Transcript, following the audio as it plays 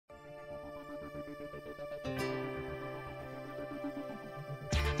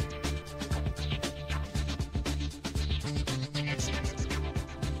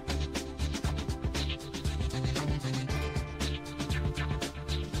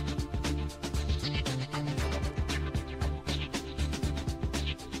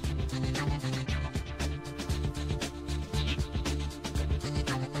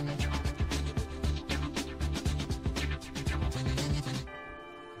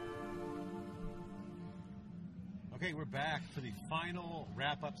Okay, we're back for the final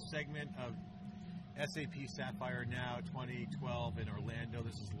wrap-up segment of SAP SAPphire Now 2012 in Orlando.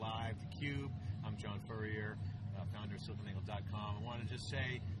 This is live, theCUBE. I'm John Furrier, founder of SiliconANGLE.com. I want to just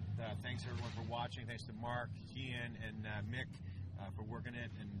say thanks everyone for watching. Thanks to Mark, Kian, and Mick for working it.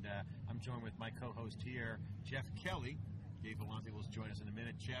 And I'm joined with my co-host here, Jeff Kelly. Dave Vellante will join us in a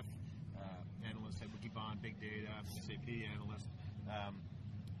minute. Jeff, analyst at Wikibon, Big Data, SAP analyst.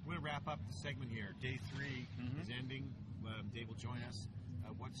 We're going to wrap up the segment here. Day 3 is ending. Dave will join us.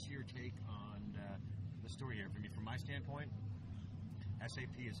 What's your take on the story here? From my standpoint,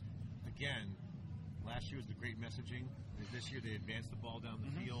 SAP is, again, last year was the great messaging. This year they advanced the ball down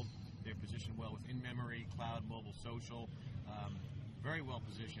the field. They're positioned well with in-memory, cloud, mobile, social. Very well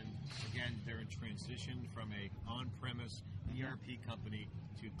positioned. Again, they're in transition from a on-premise ERP company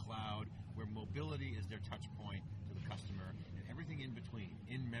to cloud, where mobility is their touch point to the customer, and everything in between,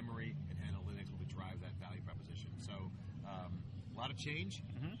 in-memory and analytics, will drive that value proposition. So, a lot of change.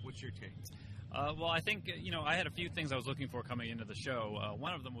 What's your take? Well, I think, I had a few things I was looking for coming into the show.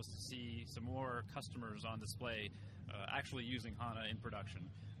 One of them was to see some more customers on display actually using HANA in production,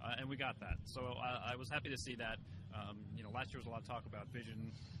 and we got that. So I was happy to see that. Last year was a lot of talk about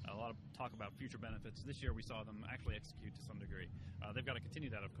vision, a lot of talk about future benefits. This year we saw them actually execute to some degree. They've got to continue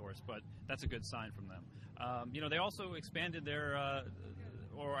that, of course, but that's a good sign from them. They also expanded their,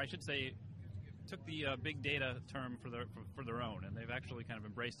 or I should say, took the big data term for their own, and they've actually kind of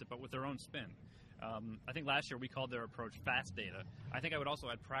embraced it, but with their own spin. I think last year we called their approach fast data. I think I would also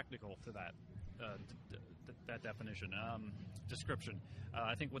add practical to that that definition, description.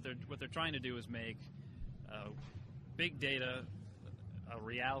 I think what they're trying to do is make big data a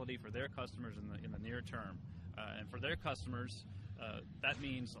reality for their customers in the near term, and for their customers. That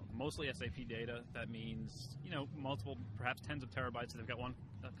means mostly SAP data. That means, multiple, perhaps tens of terabytes. They've got one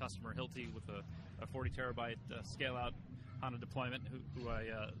customer, Hilti, with a 40 terabyte scale-out HANA deployment, who I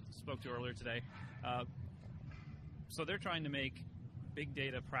spoke to earlier today. So they're trying to make big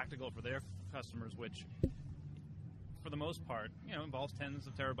data practical for their customers, which, for the most part, involves tens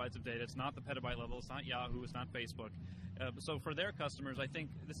of terabytes of data. It's not the petabyte level. It's not Yahoo. It's not Facebook. So for their customers, I think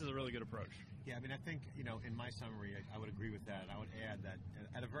this is a really good approach. Yeah, I think, in my summary, I would agree with that. I would add that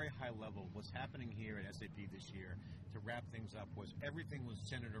at a very high level, what's happening here at SAP this year, to wrap things up, was everything was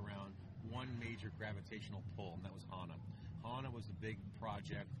centered around one major gravitational pull, and that was HANA. HANA was the big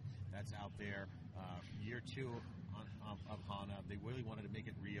project that's out there. Year 2 of HANA, they really wanted to make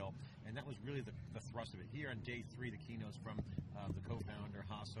it real, and that was really the thrust of it. Here on day 3, the keynotes from the co-founder,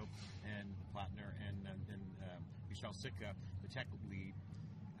 Hasso, and Plattner, and Michel Sitka, the tech lead,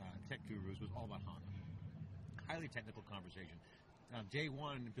 tech gurus, was all about HANA. Highly technical conversation. Day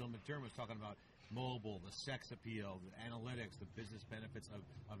 1, Bill McDermott was talking about mobile, the sex appeal, the analytics, the business benefits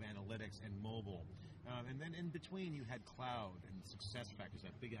of analytics and mobile. And then in between, you had cloud and SuccessFactors,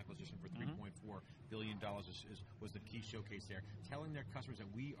 that big acquisition for $3.4 billion was the key showcase there, telling their customers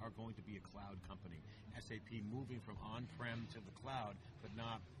that we are going to be a cloud company. SAP moving from on-prem to the cloud, but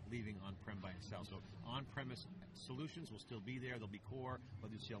not leaving on-prem by itself. So on-premise solutions will still be there. They'll be core,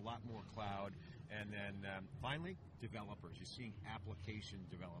 but you'll see a lot more cloud. And then finally, developers. You're seeing application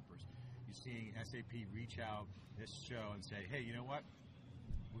developers. You're seeing SAP reach out this show and say, hey, you know what?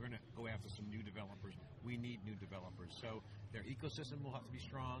 We're going to go after some new developers. We need new developers. So their ecosystem will have to be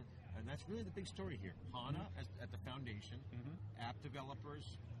strong, and that's really the big story here. HANA at the foundation, app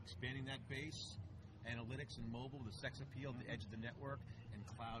developers, expanding that base, analytics and mobile, the sex appeal, the edge of the network, and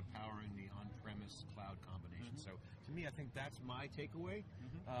cloud powering the on-premise cloud combination. So to me, I think that's my takeaway,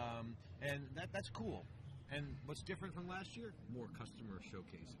 and that's cool. And what's different from last year? More customer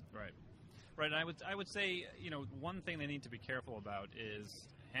showcasing. Right. And I would say, one thing they need to be careful about is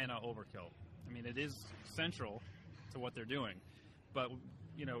HANA overkill. It is central to what they're doing, but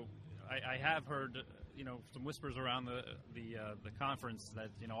I have heard some whispers around the conference that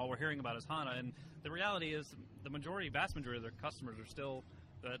all we're hearing about is HANA, and the reality is the vast majority of their customers are still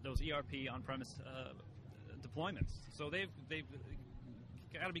those ERP on-premise deployments. So they've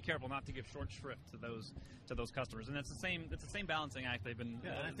got to be careful not to give short shrift to those customers, and it's the same balancing act they've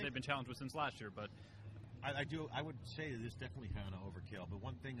been challenged with since last year. But I would say that there's definitely HANA overkill. But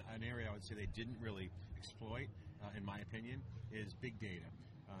one thing, an area I would say they didn't really exploit, in my opinion, is big data.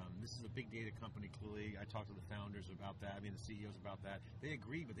 This is a big data company, clearly. I talked to the founders about that, the CEOs about that. They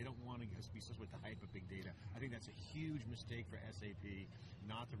agree, but they don't want to be associated with the hype of big data. I think that's a huge mistake for SAP,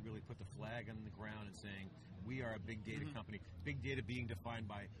 not to really put the flag on the ground and saying, we are a big data company. Big data being defined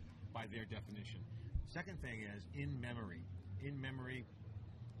by their definition. Second thing is in-memory. In-memory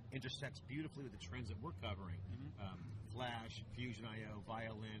intersects beautifully with the trends that we're covering. Flash, Fusion IO,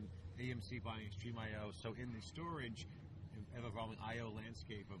 Violin, AMC buying Extreme IO. So in the storage, ever-evolving IO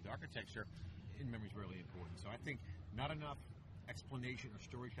landscape of the architecture, in-memory is really important. So I think not enough explanation or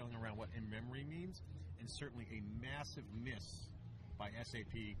storytelling around what in-memory means, and certainly a massive miss by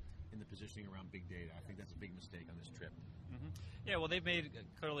SAP in the positioning around big data. I think that's a big mistake on this trip. Yeah, well, they've made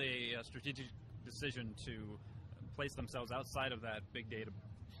clearly a strategic decision to place themselves outside of that big data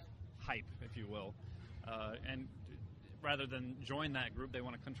hype, if you will, and rather than join that group, they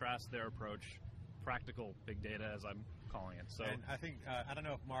want to contrast their approach, practical big data, as I'm calling it. So, and I think I don't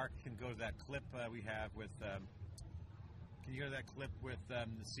know if Mark can go to that clip we have with. Can you go to that clip with the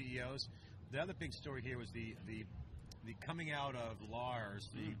CEOs? The other big story here was the coming out of Lars,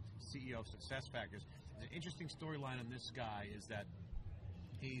 the CEO of SuccessFactors. The interesting storyline on this guy is that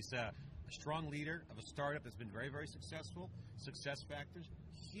he's a strong leader of a startup that's been very, very successful. SuccessFactors,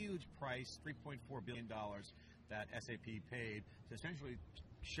 huge price, $3.4 billion that SAP paid to essentially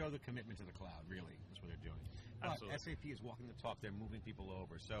show the commitment to the cloud, really. That's what they're doing. Absolutely. But SAP is walking the talk. They're moving people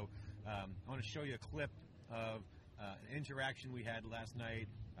over. So I want to show you a clip of an interaction we had last night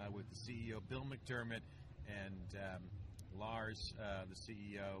with the CEO, Bill McDermott, and Lars, the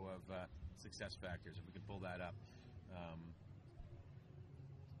CEO of SuccessFactors, if we can pull that up.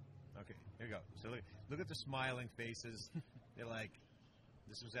 Okay, here we go. So look at the smiling faces. They're like,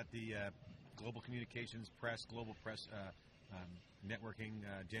 this was at the Global Communications Press, Global Press Networking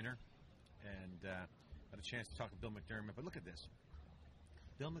dinner, and had a chance to talk to Bill McDermott. But look at this.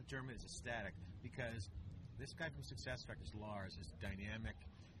 Bill McDermott is ecstatic because this guy from SuccessFactors, Lars, is dynamic.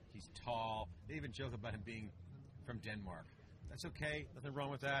 He's tall. They even joke about him being from Denmark. That's okay. Nothing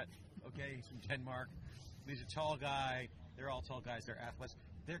wrong with that. Okay, he's from Denmark. He's a tall guy. They're all tall guys. They're athletes.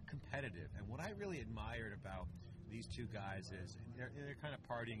 They're competitive. And what I really admired about these two guys is they're kind of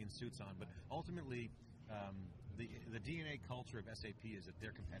partying in suits on, but ultimately the DNA culture of SAP is that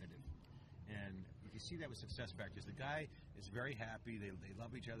they're competitive. And you see that with SuccessFactors. The guy is very happy. They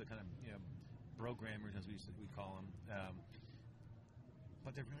love each other, kind of, you know, programmers, as we call them.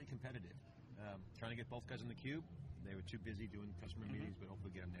 But they're really competitive. Trying to get both guys on theCUBE. They were too busy doing customer meetings, but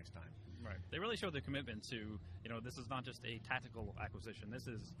hopefully get them next time. Right. They really showed their commitment to, you know, this is not just a tactical acquisition. This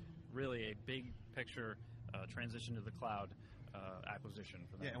is really a big picture transition to the cloud acquisition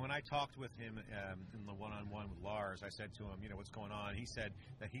for them. Yeah, and when I talked with him in the one-on-one with Lars, I said to him, you know, what's going on? He said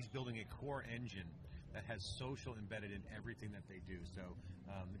that he's building a core engine that has social embedded in everything that they do. So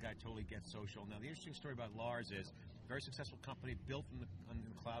the guy totally gets social. Now, the interesting story about Lars is very successful company built in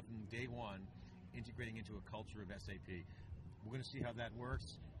the cloud from day one, integrating into a culture of SAP. We're going to see how that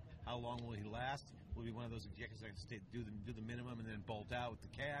works. How long will he last? Will he be one of those executives that do the minimum and then bolt out with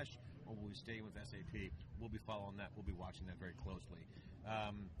the cash, or will we stay with SAP? We'll be following that. We'll be watching that very closely.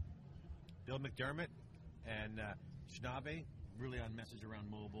 Bill McDermott and Schnabe really on message around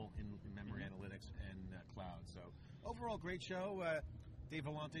mobile, in memory analytics, and cloud. So overall, great show. Dave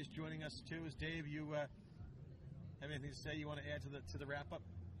Vellante is joining us too. Dave, you have anything to say you want to add to the wrap up?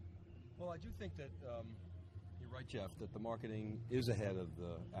 Well, I do think that you're right, Jeff, that the marketing is ahead of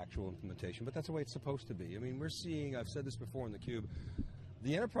the actual implementation, but that's the way it's supposed to be. I mean, we're seeing, I've said this before in theCUBE,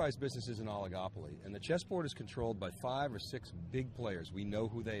 the enterprise business is an oligopoly, and the chessboard is controlled by 5 or 6 big players. We know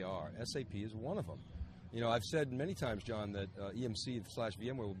who they are. SAP is one of them. You know, I've said many times, John, that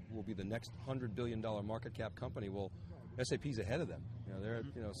EMC/VMware will be the next $100 billion market cap company. Well, SAP's ahead of them. You know, they're at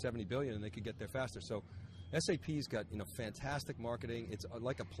 $70 billion, and they could get there faster. So SAP's got, you know, fantastic marketing. It's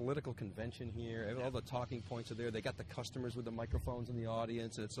like a political convention here. All the talking points are there. They got the customers with the microphones in the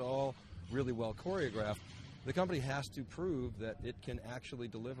audience. It's all really well choreographed. The company has to prove that it can actually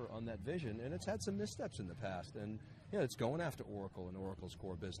deliver on that vision, and it's had some missteps in the past. And you know, it's going after Oracle and Oracle's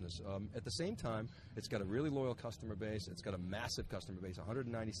core business. At the same time, it's got a really loyal customer base. It's got a massive customer base,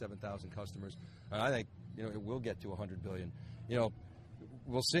 197,000 customers. And I think, you know, it will get to 100 billion. You know,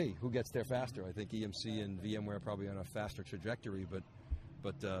 we'll see who gets there faster. I think EMC and VMware are probably on a faster trajectory, but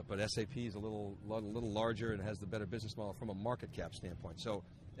SAP is a little larger and has the better business model from a market cap standpoint. So,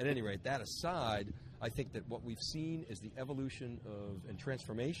 at any rate, that aside, I think that what we've seen is the evolution of and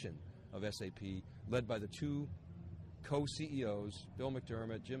transformation of SAP, led by the two co-CEOs, Bill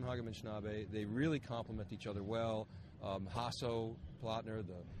McDermott, Jim Hagemann-Schnabe. They really complement each other well. Hasso Plattner,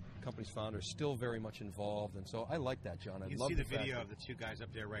 the company's founder, is still very much involved, and so I like that, John. You can see the video of the two guys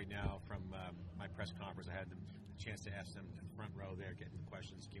up there right now from my press conference. I had the chance to ask them in the front row there, getting the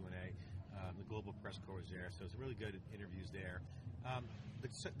questions, Q&A. The global press corps is there, so it's really good interviews there.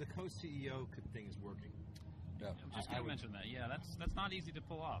 The co-CEO thing is working. Yeah, I'm just going to mention that. Yeah, that's not easy to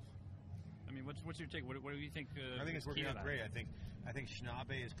pull off. I mean, what's your take? What do you think? I think it's working out great. I think I think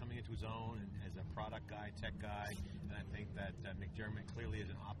Schnabe is coming into his own and as a product guy, tech guy, and I think that McDermott clearly is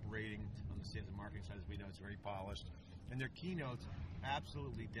an operating on the sales and marketing side, as we know, it's very polished. And their keynotes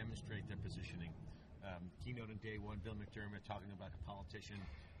absolutely demonstrate their positioning. Keynote on day one, Bill McDermott talking about a politician,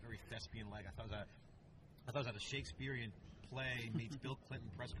 very thespian-like. I thought it was at a Shakespearean play meets Bill Clinton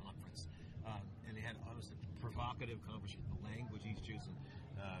press conference. And they had almost a provocative conversation, the language he's choosing,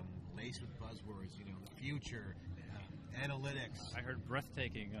 laced with buzzwords, the future, analytics. I heard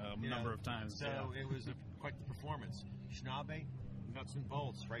breathtaking a number of times. So it was quite the performance. Schnabe, nuts and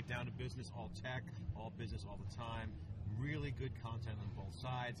bolts, right down to business, all tech, all business all the time. Really good content on both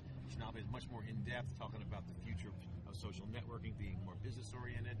sides. Schnabe is much more in-depth, talking about the future of social networking, being more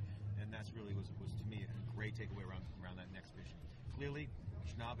business-oriented, and that's really was to me a great takeaway around that next vision. Clearly,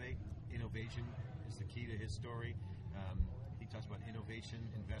 Schnabe, innovation is the key to his story. He talks about innovation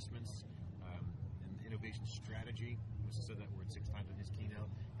investments and innovation strategy, which said that word 6 times in his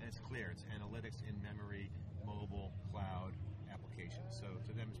keynote, and it's clear. It's analytics, in-memory, mobile, cloud, applications. So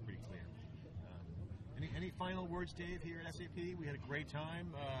to them, it's pretty clear. Any final words, Dave, here at SAP? We had a great time.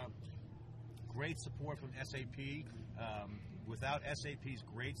 Great support from SAP. Without SAP's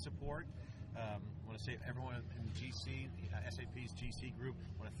great support, I want to say everyone in the GC, SAP's GC group,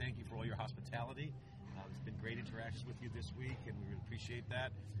 I want to thank you for all your hospitality. It's been great interactions with you this week, and we really appreciate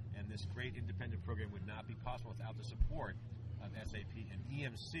that. And this great independent program would not be possible without the support of SAP and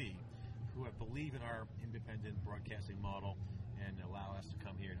EMC, who believe in our independent broadcasting model and allow us to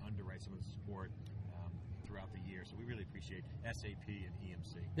come here and underwrite some of the support throughout the year. So we really appreciate SAP and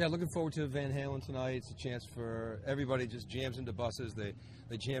EMC. Yeah, looking forward to Van Halen tonight. It's a chance for everybody just jams into buses. They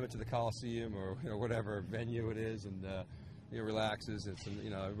jam it to the Coliseum or whatever venue it is, and relaxes. It's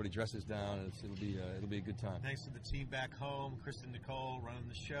everybody dresses down. And it'll be a good time. Thanks to the team back home, Kristen Nicole running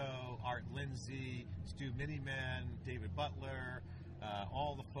the show, Art Lindsay, Stu Miniman, David Butler,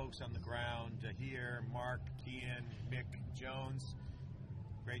 all the folks on the ground here, Mark, Kian, Mick, Jones.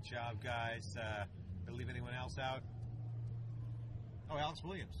 Great job, guys. Did I leave anyone else out? Oh, Alex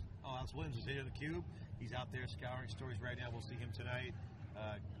Williams. Alex Williams is here at theCUBE. He's out there scouring stories right now. We'll see him tonight.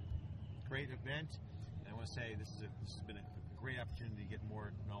 Great event. And I want to say this has been a great opportunity to get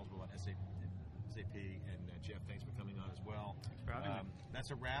more knowledgeable about SAP. And Jeff, thanks for coming on as well. Thanks for having me. That's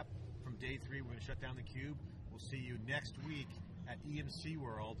a wrap from day 3. We're going to shut down theCUBE. We'll see you next week at EMC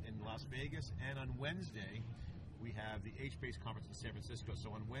World in Las Vegas. And on Wednesday, we have the HBase conference in San Francisco. So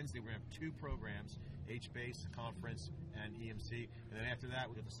on Wednesday, we're going to have 2 programs, HBase conference and EMC. And then after that,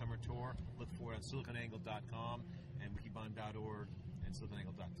 we got the summer tour. Look for it on SiliconANGLE.com and wikibon.org and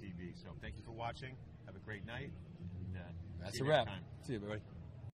SiliconANGLE.tv. So thank you for watching. Have a great night. And, that's a wrap. See you, everybody.